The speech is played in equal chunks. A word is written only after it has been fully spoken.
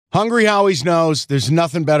Hungry Howie's knows there's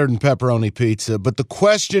nothing better than pepperoni pizza, but the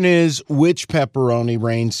question is, which pepperoni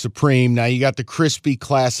reigns supreme? Now, you got the crispy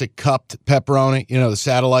classic cupped pepperoni, the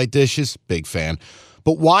satellite dishes, big fan.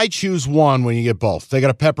 But why choose one when you get both? They got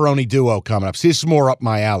a pepperoni duo coming up. See, this is more up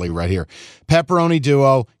my alley right here. Pepperoni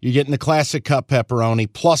duo, you're getting the classic cup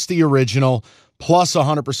pepperoni, plus the original, plus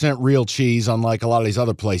 100% real cheese, unlike a lot of these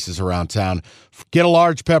other places around town. Get a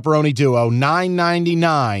large pepperoni duo,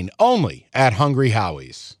 $9.99, only at Hungry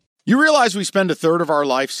Howie's. You realize we spend a third of our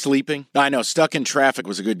life sleeping? I know, stuck in traffic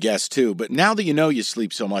was a good guess too, but now that you know you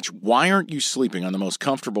sleep so much, why aren't you sleeping on the most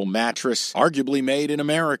comfortable mattress arguably made in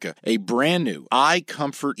America? A brand new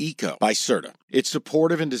iComfort Eco by Serta. It's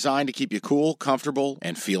supportive and designed to keep you cool, comfortable,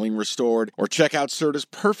 and feeling restored. Or check out Serta's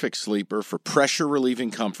Perfect Sleeper for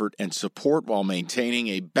pressure-relieving comfort and support while maintaining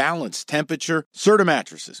a balanced temperature. Serta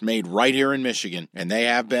mattresses made right here in Michigan, and they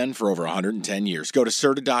have been for over 110 years. Go to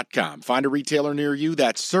Serta.com. Find a retailer near you.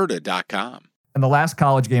 That's Serta.com. And the last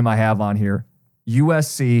college game I have on here,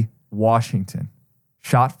 USC, Washington.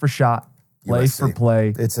 Shot for shot, play USC. for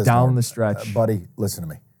play, down the stretch. Buddy, listen to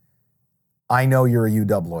me. I know you're a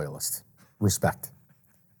UW loyalist. Respect.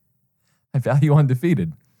 I value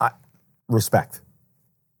undefeated. Respect.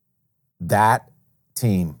 That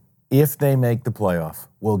team, if they make the playoff,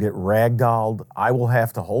 will get ragdolled. I will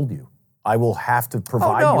have to hold you. I will have to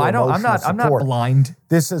provide you emotional support. I'm not blind.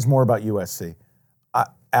 This is more about USC.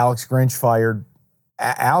 Alex Grinch fired.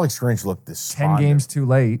 Alex Grinch looked despondent. 10 games too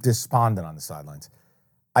late. Despondent on the sidelines.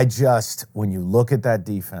 When you look at that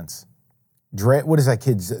defense, what is that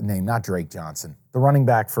kid's name? Not Drake Johnson. The running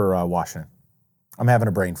back for Washington. I'm having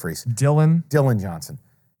a brain freeze. Dylan Johnson.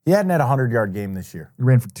 He hadn't had a 100-yard game this year. He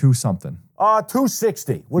ran for 2-something.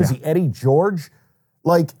 260. What is he, Eddie George?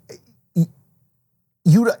 Okay,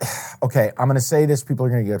 I'm going to say this. People are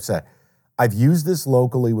going to get upset. I've used this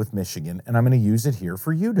locally with Michigan, and I'm going to use it here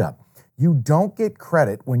for UW. You don't get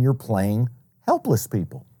credit when you're playing helpless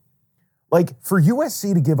people. Like, for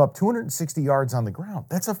USC to give up 260 yards on the ground,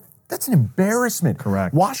 that's an embarrassment.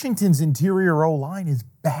 Correct. Washington's interior O-line is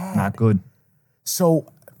bad. Not good.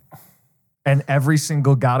 So, and every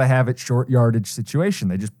single gotta have it short yardage situation.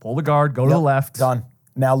 They just pull the guard, go to the left. Done.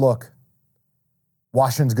 Now look,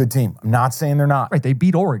 Washington's a good team. I'm not saying they're not. Right, they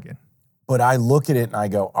beat Oregon. But I look at it and I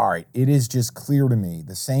go, all right, it is just clear to me.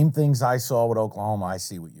 The same things I saw with Oklahoma, I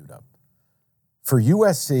see with UW. For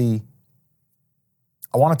USC,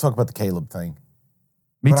 I want to talk about the Caleb thing.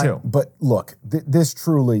 Me too. But look, this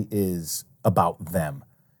truly is about them.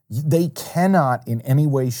 They cannot in any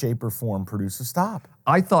way, shape, or form produce a stop.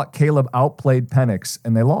 I thought Caleb outplayed Penix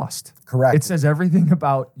and they lost. Correct. It says everything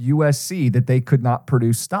about USC that they could not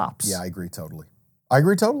produce stops. Yeah, I agree totally.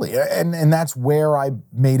 And that's where I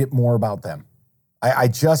made it more about them.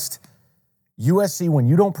 USC, when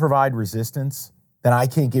you don't provide resistance, then I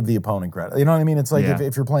can't give the opponent credit. You know what I mean? It's like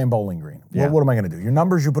if you're playing Bowling Green. Yeah. What am I going to do? Your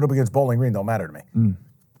numbers you put up against Bowling Green don't matter to me.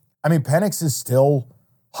 I mean, Penix is still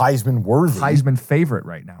Heisman worthy. Heisman favorite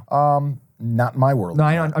right now. Not in my world. No,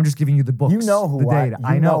 I'm just giving you the books. You know who the data.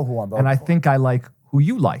 I know who I'm voting and I for. think I like who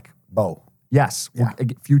you like. Bo. Yes. Yeah.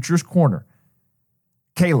 Futures Corner.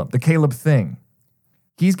 Caleb, the Caleb thing.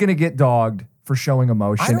 He's going to get dogged for showing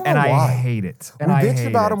emotion, I hate it. We bitch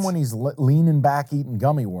about him when he's leaning back eating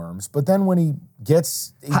gummy worms, but then when he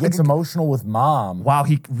gets emotional with mom. Wow,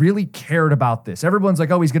 he really cared about this. Everyone's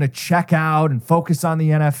like, oh, he's going to check out and focus on the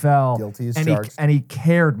NFL. Guilty as charged. And he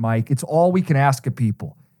cared, Mike. It's all we can ask of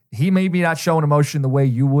people. He may be not showing emotion the way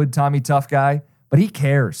you would, Tommy Tough Guy, but he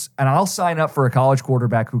cares. And I'll sign up for a college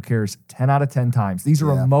quarterback who cares 10 out of 10 times. These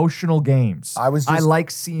are emotional games. I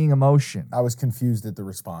like seeing emotion. I was confused at the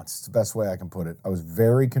response. It's the best way I can put it. I was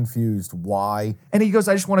very confused why. And he goes,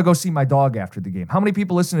 I just want to go see my dog after the game. How many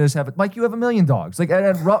people listening to this have it? Mike, you have 1 million dogs. Like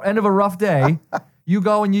at the end of a rough day, you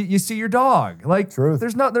go and you see your dog. Like, Truth.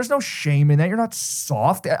 There's no shame in that. You're not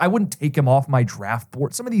soft. I wouldn't take him off my draft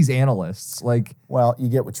board. Some of these analysts, like... Well, you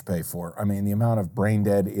get what you pay for. I mean, the amount of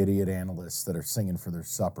brain-dead idiot analysts that are singing for their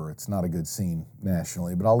supper, it's not a good scene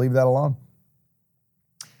nationally, but I'll leave that alone.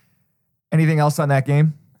 Anything else on that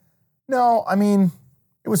game? No, I mean,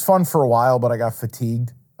 it was fun for a while, but I got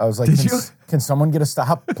fatigued. I was like, can someone get a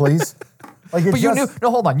stop, please? Like, but you knew,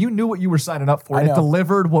 hold on. You knew what you were signing up for. It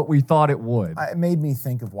delivered what we thought it would. It made me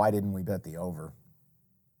think of why didn't we bet the over?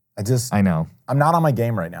 I know. I'm not on my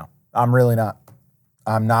game right now. I'm really not.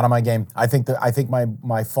 I'm not on my game. I think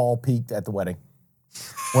my fall peaked at the wedding.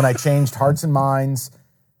 When I changed hearts and minds,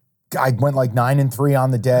 I went like 9-3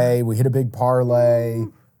 on the day. We hit a big parlay.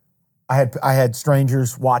 I had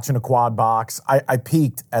strangers watching a quad box. I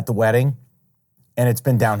peaked at the wedding. And it's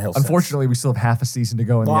been downhill since. Unfortunately, we still have half a season to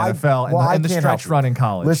go in the NFL and the can't stretch help run it. in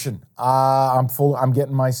college. Listen, I'm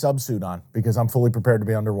getting my subsuit on because I'm fully prepared to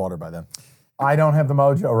be underwater by then. I don't have the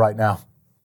mojo right now.